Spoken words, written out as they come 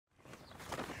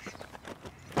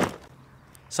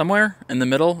Somewhere in the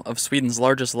middle of Sweden's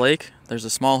largest lake, there's a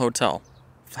small hotel.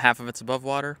 Half of it's above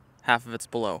water, half of it's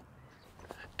below.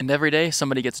 And every day,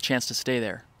 somebody gets a chance to stay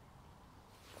there.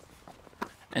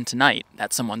 And tonight,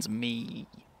 that someone's me.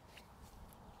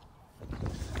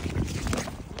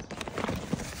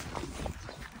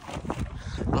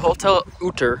 The Hotel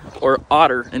Uter, or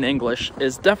Otter in English,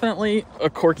 is definitely a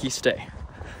quirky stay.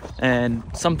 And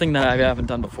something that I haven't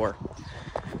done before.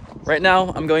 Right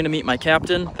now, I'm going to meet my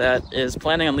captain that is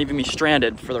planning on leaving me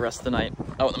stranded for the rest of the night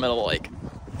out in the middle of the lake.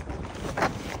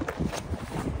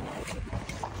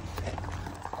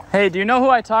 Hey, do you know who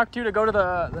I talked to go to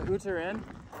the Uter Inn?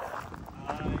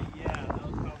 Yeah, that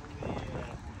was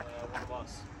probably one of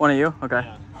us. One of you? Okay.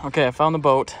 Yeah. Okay, I found the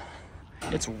boat.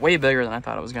 It's way bigger than I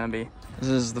thought it was going to be. This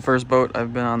is the first boat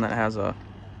I've been on that has a,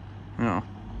 you know.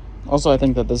 Also, I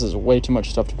think that this is way too much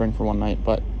stuff to bring for one night,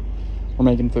 but we're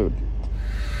making food.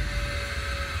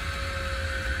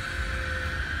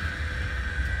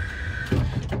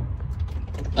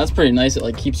 That's pretty nice. It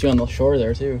like keeps you on the shore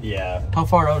there too. Yeah. How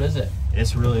far out is it?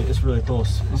 It's really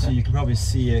close. Okay. So you can probably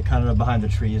see it kind of behind the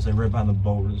trees, like right behind the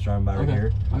boat that's driving by right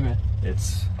here. Okay.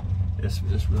 It's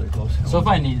really close. So if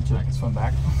I needed to, I could swim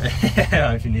back.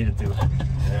 Yeah, if you needed to.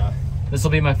 Yeah. This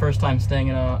will be my first time staying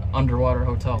in an underwater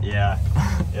hotel. Yeah.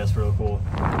 Yeah, it's really cool.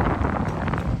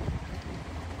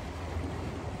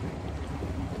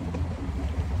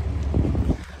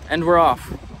 And we're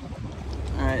off.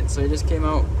 All right, so we just came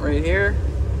out right here.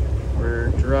 We're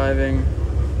driving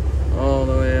all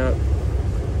the way up.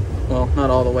 Well,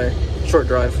 not all the way. Short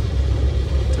drive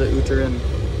to the Uter Inn.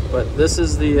 But this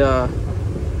is the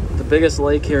biggest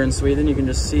lake here in Sweden. You can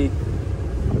just see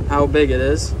how big it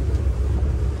is.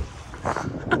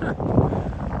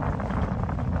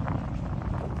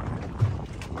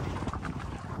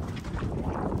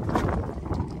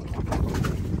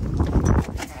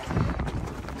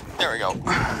 There we go.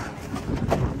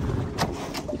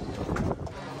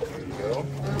 There you go.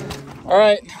 All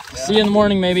right, see you in the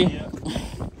morning maybe.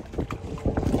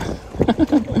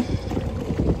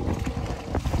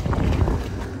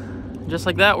 Just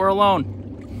like that, we're alone.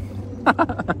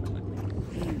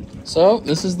 So,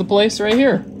 this is the place right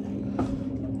here.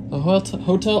 The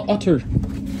Hotel Utter.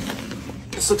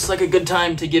 This looks like a good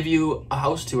time to give you a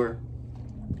house tour.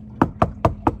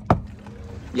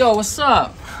 Yo, what's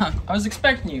up? I was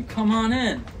expecting you. Come on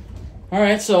in.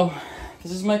 Alright, so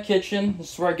this is my kitchen.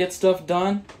 This is where I get stuff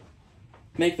done.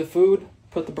 Make the food.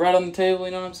 Put the bread on the table,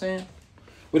 you know what I'm saying?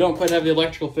 We don't quite have the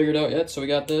electrical figured out yet, so we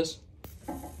got this.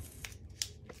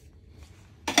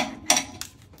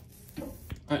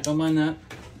 Alright, don't mind that.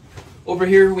 Over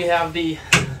here we have the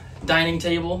dining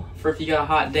table for if you got a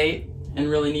hot date and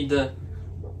really need to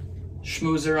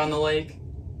schmooze her on the lake.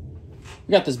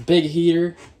 We got this big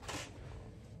heater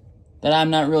that I'm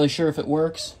not really sure if it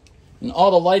works. And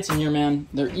all the lights in here, man,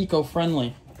 they're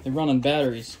eco-friendly. They run on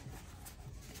batteries.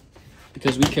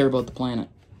 Because we care about the planet.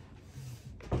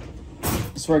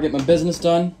 This is where I get my business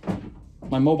done.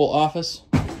 My mobile office.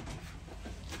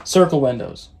 Circle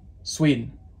windows.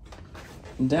 Sweden.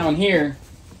 And down here,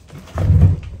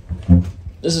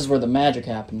 this is where the magic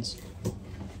happens.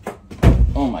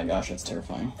 Oh my gosh, that's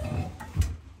terrifying.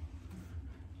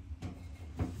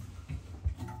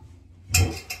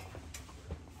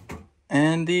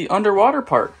 And the underwater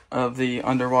part of the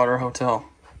underwater hotel.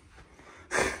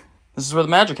 This is where the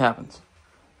magic happens.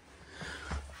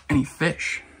 Any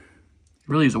fish. It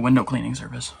really is a window cleaning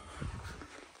service.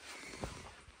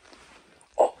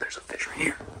 Oh, there's a fish right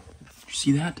here. You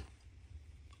see that?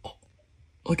 Oh,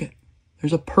 look at,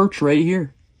 there's a perch right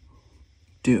here.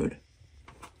 Dude.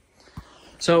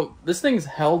 So this thing's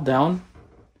held down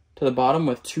to the bottom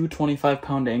with two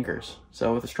 25-pound anchors.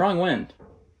 So with a strong wind,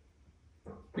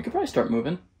 we could probably start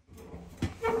moving.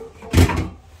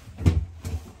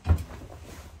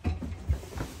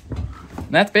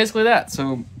 And that's basically that.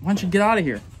 So why don't you get out of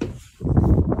here?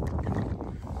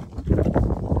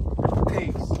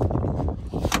 Peace.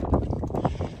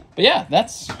 But yeah,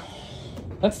 that's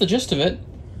the gist of it.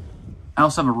 I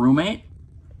also have a roommate.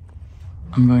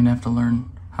 I'm going to have to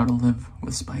learn how to live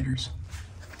with spiders.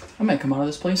 I might come out of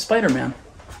this place Spider-Man.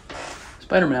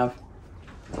 Spider-Mav.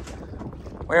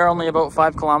 We are only about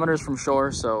 5 kilometers from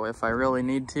shore, so if I really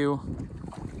need to,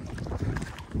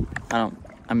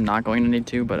 I'm not going to need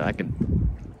to, but I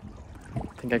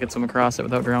think I could swim across it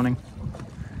without drowning.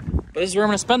 But this is where I'm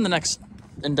going to spend the next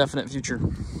indefinite future.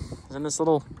 Is in this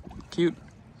little cute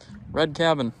red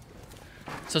cabin.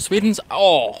 So Sweden's,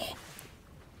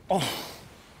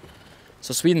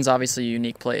 So Sweden's obviously a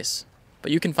unique place,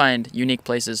 but you can find unique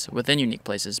places within unique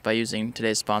places by using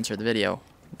today's sponsor of the video,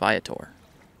 Viator.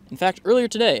 In fact, earlier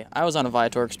today, I was on a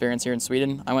Viator experience here in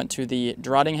Sweden. I went to the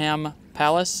Drottningham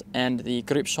Palace and the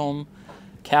Gripsholm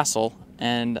Castle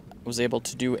and was able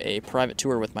to do a private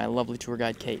tour with my lovely tour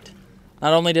guide, Kate.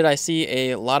 Not only did I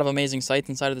see a lot of amazing sights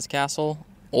inside of this castle,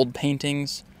 old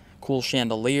paintings, cool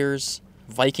chandeliers,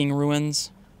 Viking ruins,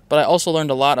 but I also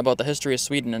learned a lot about the history of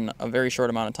Sweden in a very short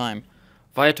amount of time.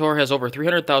 Viator has over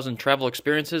 300,000 travel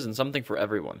experiences and something for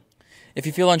everyone. If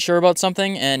you feel unsure about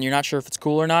something and you're not sure if it's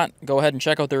cool or not, go ahead and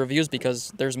check out the reviews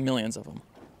because there's millions of them.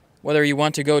 Whether you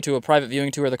want to go to a private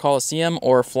viewing tour of the Colosseum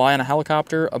or fly on a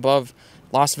helicopter above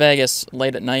Las Vegas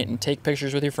late at night and take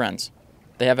pictures with your friends,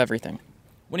 they have everything.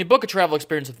 When you book a travel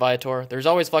experience with Viator, there's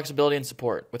always flexibility and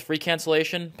support, with free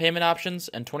cancellation, payment options,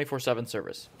 and 24/7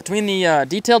 service. Between the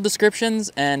detailed descriptions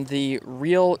and the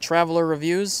real traveler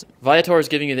reviews, Viator is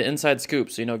giving you the inside scoop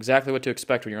so you know exactly what to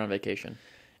expect when you're on vacation.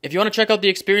 If you want to check out the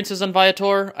experiences on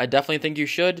Viator, I definitely think you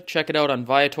should. Check it out on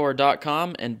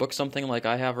Viator.com and book something like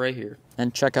I have right here.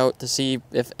 And check out to see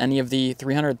if any of the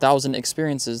 300,000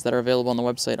 experiences that are available on the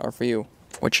website are for you.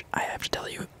 Which I have to tell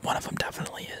you, one of them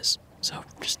definitely is. So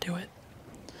just do it.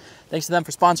 Thanks to them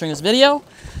for sponsoring this video.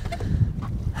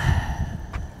 I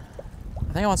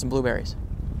think I want some blueberries.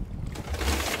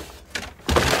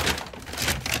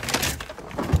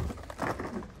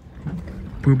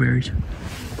 Blueberries.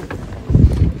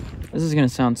 This is going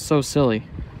to sound so silly,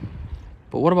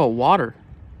 but what about water?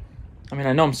 I mean,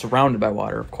 I know I'm surrounded by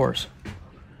water, of course.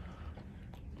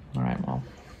 All right, well,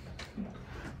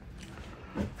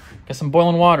 get some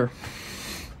boiling water.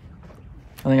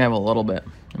 I think I have a little bit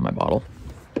in my bottle.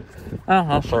 Oh,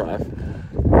 I'll survive.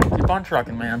 Keep on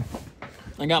trucking, man.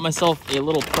 I got myself a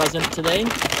little present today.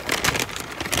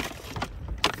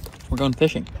 We're going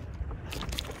fishing.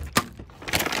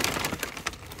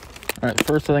 All right,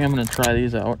 first I think I'm going to try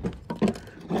these out.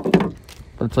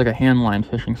 But it's like a hand line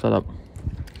fishing setup.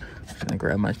 Just going to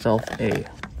grab myself a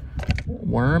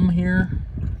worm here.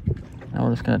 Now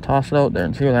we're just going to toss it out there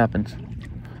and see what happens.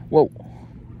 Whoa.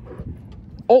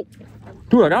 Oh,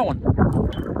 dude, I got one.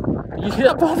 Did you see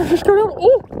that bobber just go down?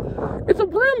 Oh, it's a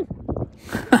brim.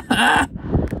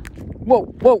 Whoa,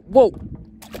 whoa, whoa.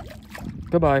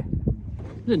 Goodbye.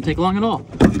 Didn't take long at all,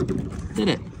 did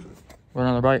it? For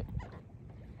another bite.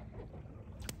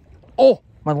 Oh,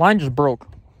 my line just broke.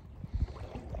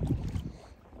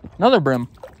 Another brim.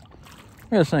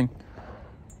 Look at this thing.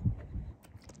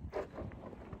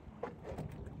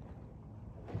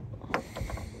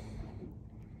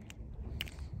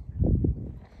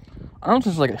 I don't know if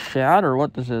this is like a shad or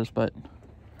what this is, but...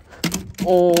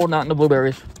 Oh, not in the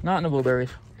blueberries. Not in the blueberries.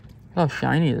 Look how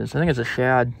shiny it is. I think it's a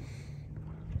shad.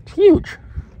 It's huge.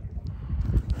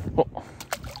 Oh.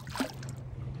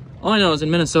 All I know is in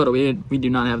Minnesota, we do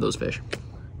not have those fish.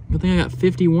 Good thing I got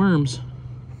 50 worms.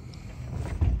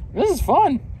 This is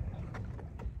fun.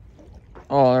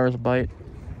 Oh, there was a bite.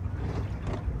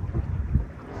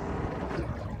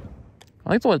 I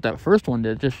like what that first one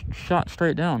did. Just shot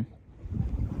straight down.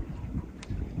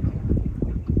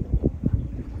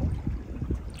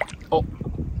 Oh.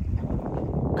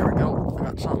 There we go.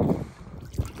 Got something.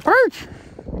 Perch!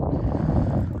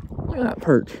 Look at that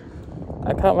perch.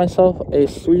 I caught myself a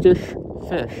Swedish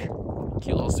fish.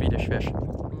 Cute little Swedish fish.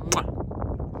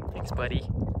 Mwah. Thanks, buddy.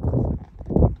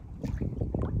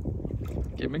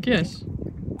 Give him a kiss.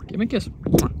 Give him a kiss.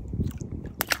 Mwah.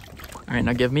 All right,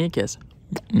 now give me a kiss.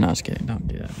 No, just kidding. Don't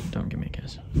do that. Don't give me a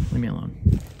kiss. Leave me alone.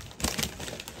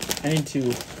 I need to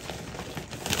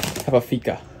have a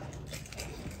fika.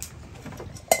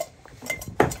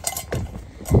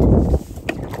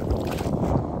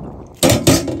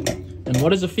 And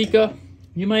what is a fika,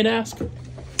 you might ask?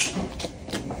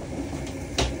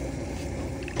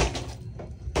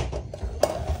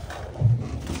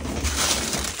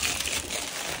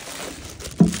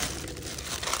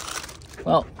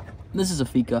 Well, this is a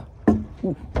fika,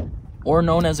 or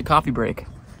known as a coffee break,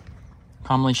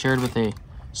 commonly shared with a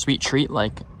sweet treat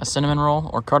like a cinnamon roll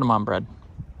or cardamom bread.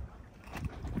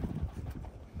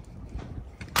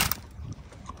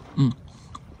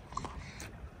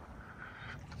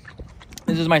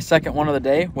 This is my second one of the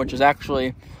day, which is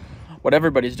actually what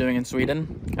everybody's doing in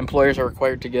Sweden. Employers are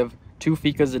required to give 2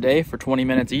 fikas a day for 20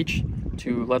 minutes each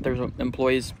to let their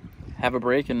employees have a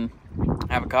break and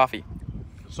have a coffee.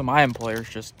 So my employer's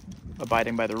just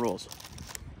abiding by the rules.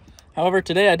 However,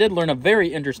 today I did learn a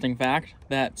very interesting fact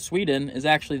that Sweden is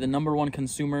actually the #1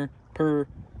 consumer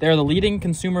they're the leading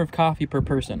consumer of coffee per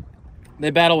person. They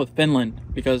battle with Finland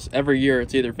because every year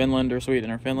it's either Finland or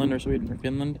Sweden or Finland or Sweden or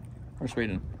Finland or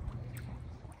Sweden.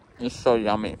 It's so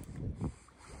yummy.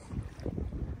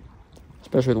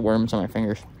 Especially the worms on my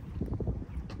fingers.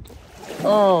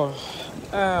 Oh,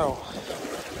 ow.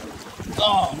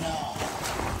 Oh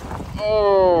no.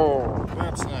 Oh,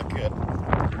 that's not good.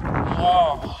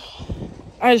 Oh.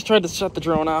 I just tried to shut the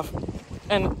drone off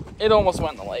and it almost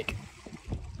went in the lake.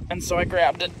 And so I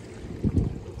grabbed it.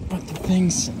 But the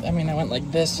things, I mean, I went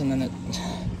like this and then it.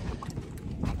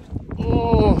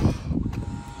 Oh.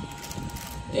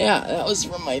 Yeah, that was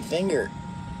from my finger.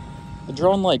 The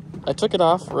drone, like, I took it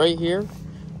off right here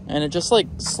and it just like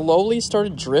slowly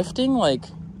started drifting like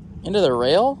into the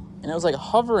rail. And it was like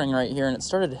hovering right here and it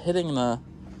started hitting the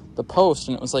post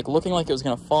and it was like looking like it was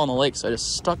gonna fall in the lake. So I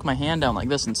just stuck my hand down like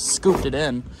this and scooped it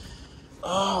in.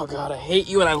 Oh God, I hate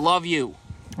you and I love you.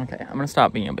 Okay, I'm gonna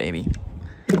stop being a baby.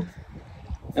 That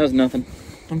was nothing.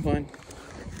 I'm fine.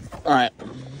 All right,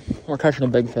 we're catching a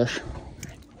big fish.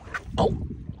 Oh,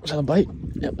 is that a bite?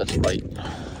 Yep, that's a bite.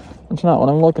 That's not what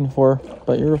I'm looking for,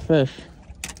 but you're a fish.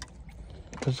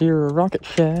 Cause you're a rocket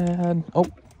shad. Oh,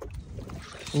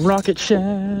 rocket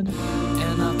shad.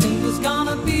 And I think it's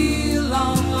gonna be a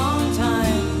long, long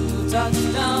time to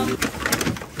touch down.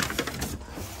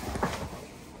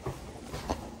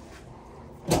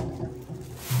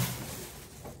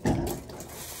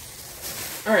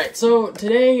 All right, so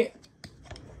today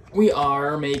we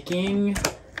are making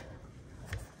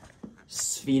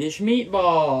Swedish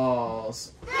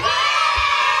meatballs.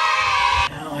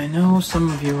 Now I know some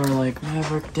of you are like,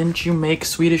 Mavrik, didn't you make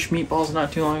Swedish meatballs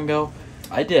not too long ago?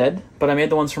 I did, but I made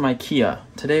the ones from IKEA.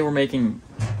 Today we're making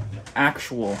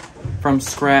actual, from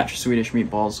scratch Swedish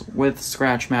meatballs with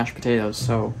scratch mashed potatoes,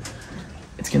 so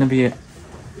it's gonna be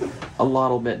a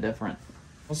little bit different.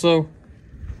 Also,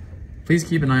 please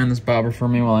keep an eye on this bobber for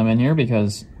me while I'm in here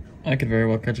because I could very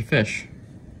well catch a fish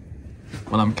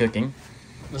when I'm cooking.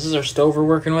 This is our stove we're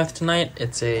working with tonight.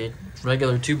 It's a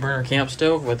regular 2-burner camp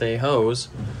stove with a hose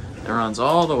that runs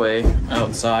all the way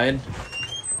outside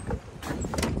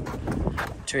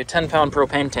to a 10-pound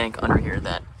propane tank under here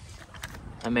that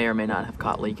I may or may not have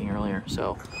caught leaking earlier,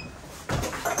 so I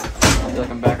feel like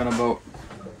I'm back on a boat.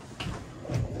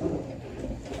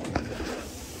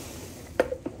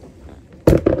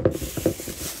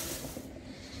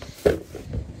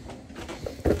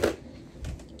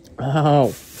 Ow!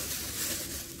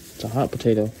 It's a hot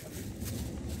potato.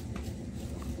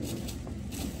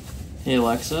 Hey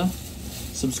Alexa,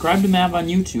 subscribe to Mav on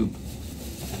YouTube.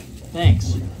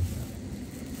 Thanks.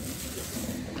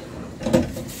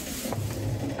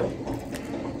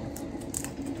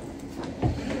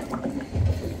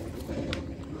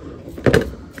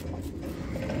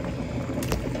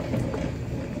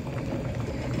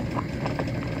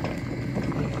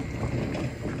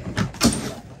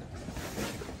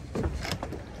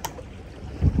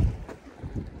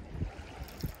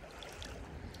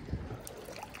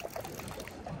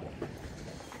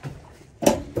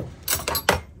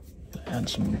 Add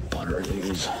some butter to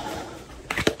these.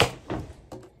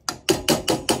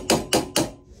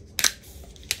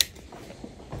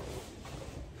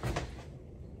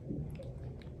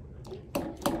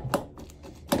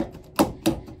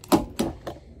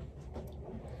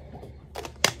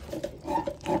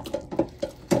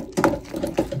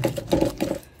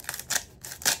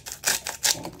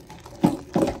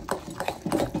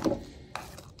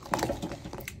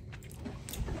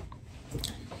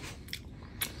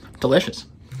 Delicious.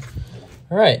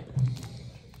 All right,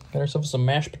 got ourselves some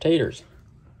mashed potatoes.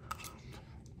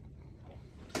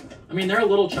 I mean, they're a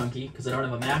little chunky because I don't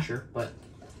have a masher, but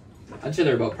I'd say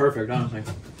they're about perfect, honestly.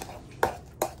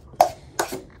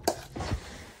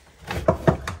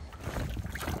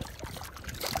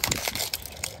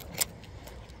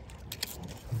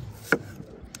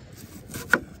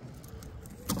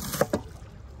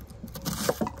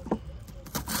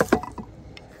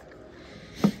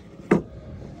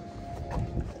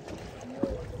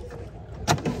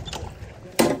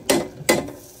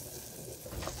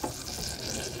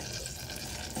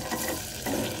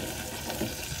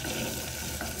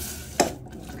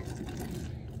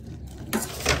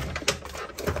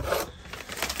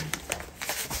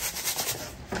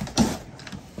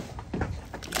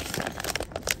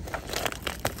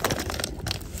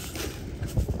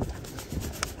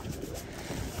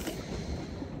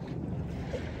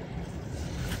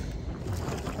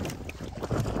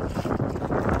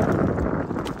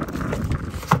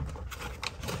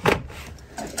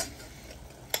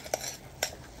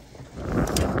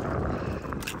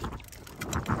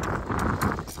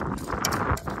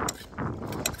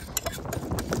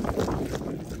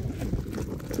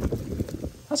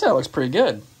 I'd say that looks pretty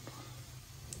good.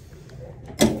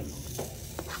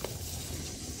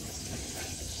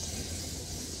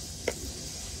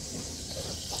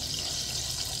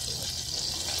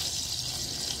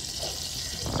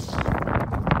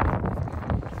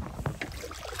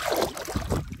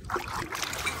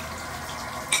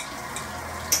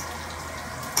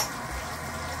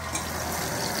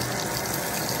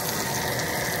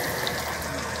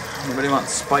 Anybody want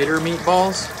spider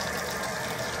meatballs?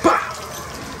 Bah!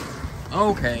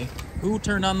 Okay, who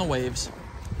turned on the waves?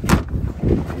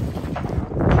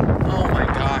 Oh my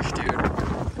gosh, dude.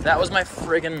 That was my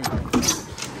friggin'...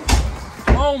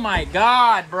 Oh my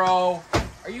god, bro.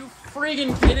 Are you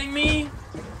friggin' kidding me?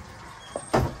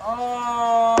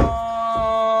 Oh...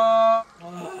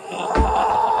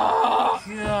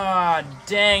 God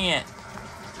dang it.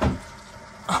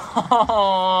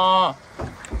 Oh.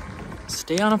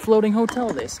 Stay on a floating hotel,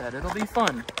 they said. It'll be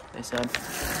fun, they said.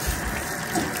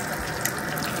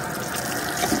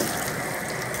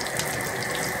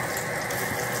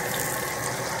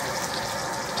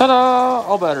 Ta-da!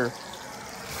 All better.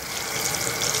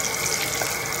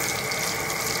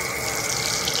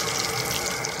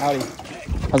 Howdy.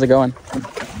 How's it going?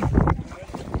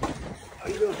 How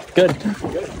you doing? Good.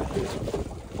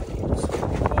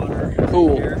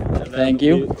 Cool. Thank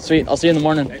you. Sweet. I'll see you in the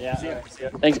morning. Yeah. See ya.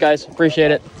 Thanks, guys.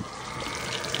 Appreciate it.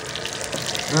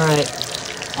 All right.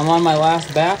 I'm on my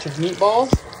last batch of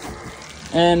meatballs,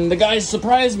 and the guys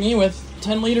surprised me with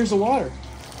 10 liters of water.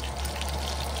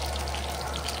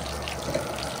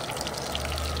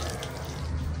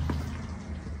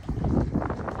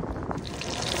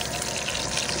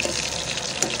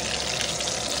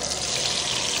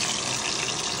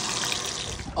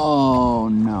 Oh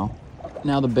no.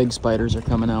 Now the big spiders are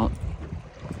coming out.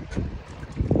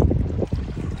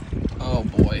 Oh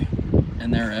boy.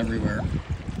 And they're everywhere.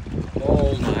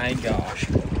 Oh my gosh.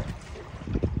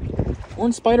 We're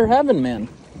in spider heaven, man.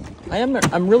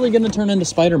 I'm really gonna turn into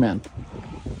Spider-Man.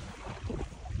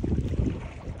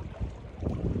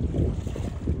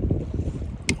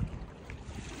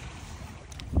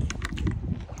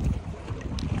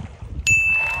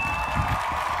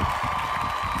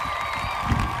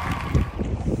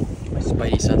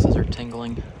 Spidey senses are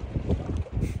tingling.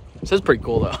 This is pretty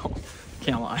cool though.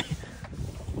 Can't lie.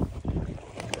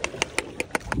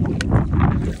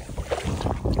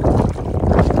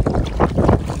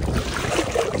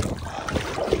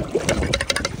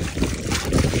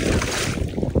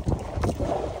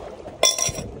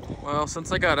 Well,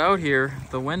 since I got out here,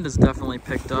 the wind has definitely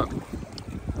picked up.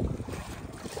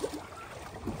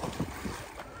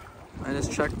 I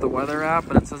just checked the weather app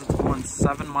and it says it's going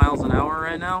 7 miles an hour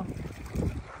right now.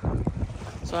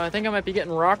 So I think I might be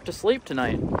getting rocked to sleep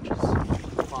tonight, which is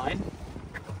fine.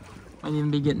 Might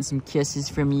even be getting some kisses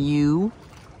from you.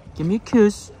 Give me a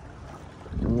kiss.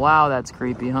 Wow, that's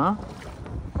creepy, huh?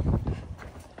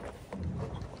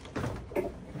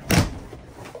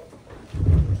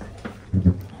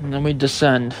 And then we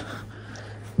descend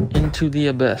into the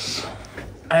abyss.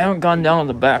 I haven't gone down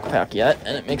with the backpack yet,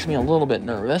 and it makes me a little bit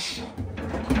nervous.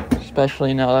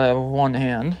 Especially now that I have one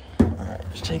hand. Alright,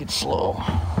 just take it slow.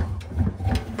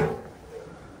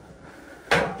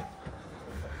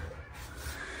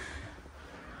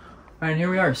 Alright,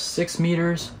 here we are, 6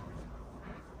 meters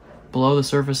below the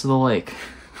surface of the lake.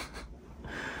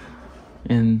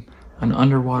 In an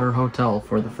underwater hotel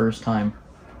for the first time.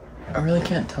 I really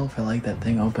can't tell if I like that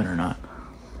thing open or not.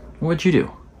 What'd you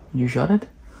do? You shut it?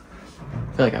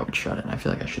 I feel like I would shut it. I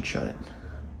feel like I should shut it.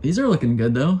 These are looking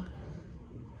good though.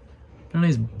 Got a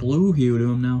nice blue hue to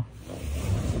them now.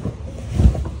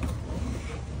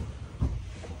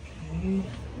 Okay.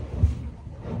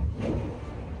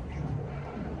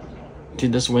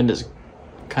 Dude, this wind is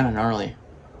kind of gnarly.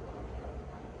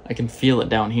 I can feel it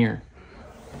down here.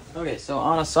 Okay, so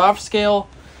on a soft scale,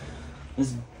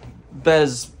 this bed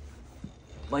is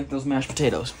like those mashed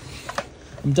potatoes.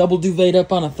 I'm double duvet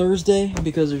up on a Thursday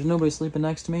because there's nobody sleeping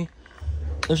next to me.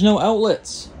 There's no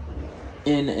outlets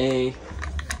in a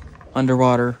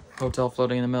underwater hotel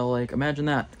floating in the middle of the lake. Imagine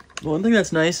that. One thing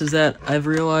that's nice is that I've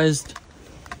realized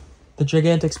the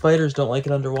gigantic spiders don't like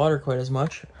it underwater quite as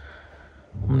much.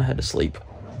 I'm gonna head to sleep.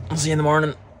 I'll see you in the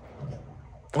morning.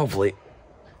 Hopefully.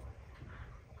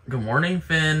 Good morning,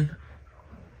 Finn.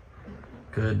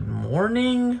 Good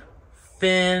morning,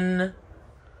 Finn.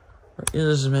 Where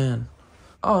is this man?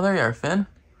 Oh, there you are, Finn.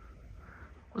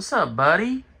 What's up,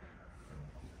 buddy?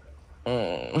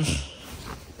 Woo!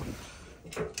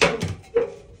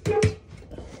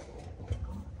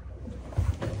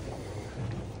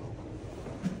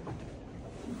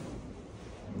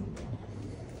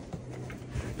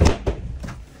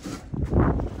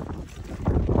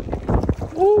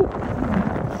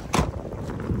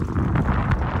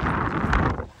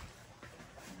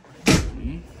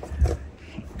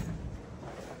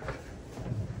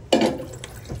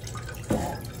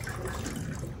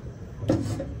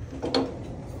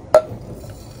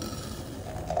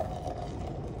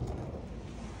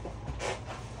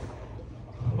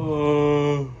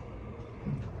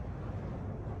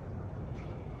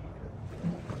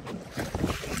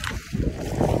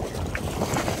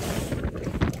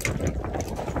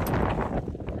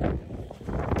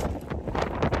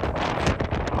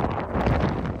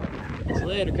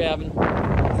 Later, cabin.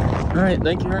 All right,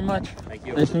 thank you very much. Thank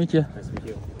you. Nice to meet you. Nice to meet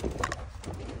you.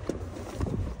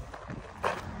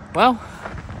 Well,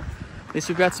 at least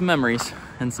we've got some memories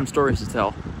and some stories to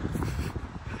tell.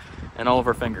 And all of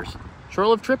our fingers.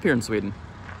 Short-lived trip here in Sweden.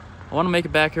 I want to make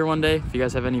it back here one day. If you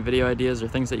guys have any video ideas or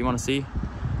things that you want to see,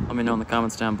 let me know in the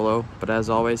comments down below. But as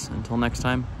always, until next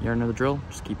time, you already know the drill.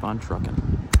 Just keep on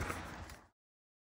trucking.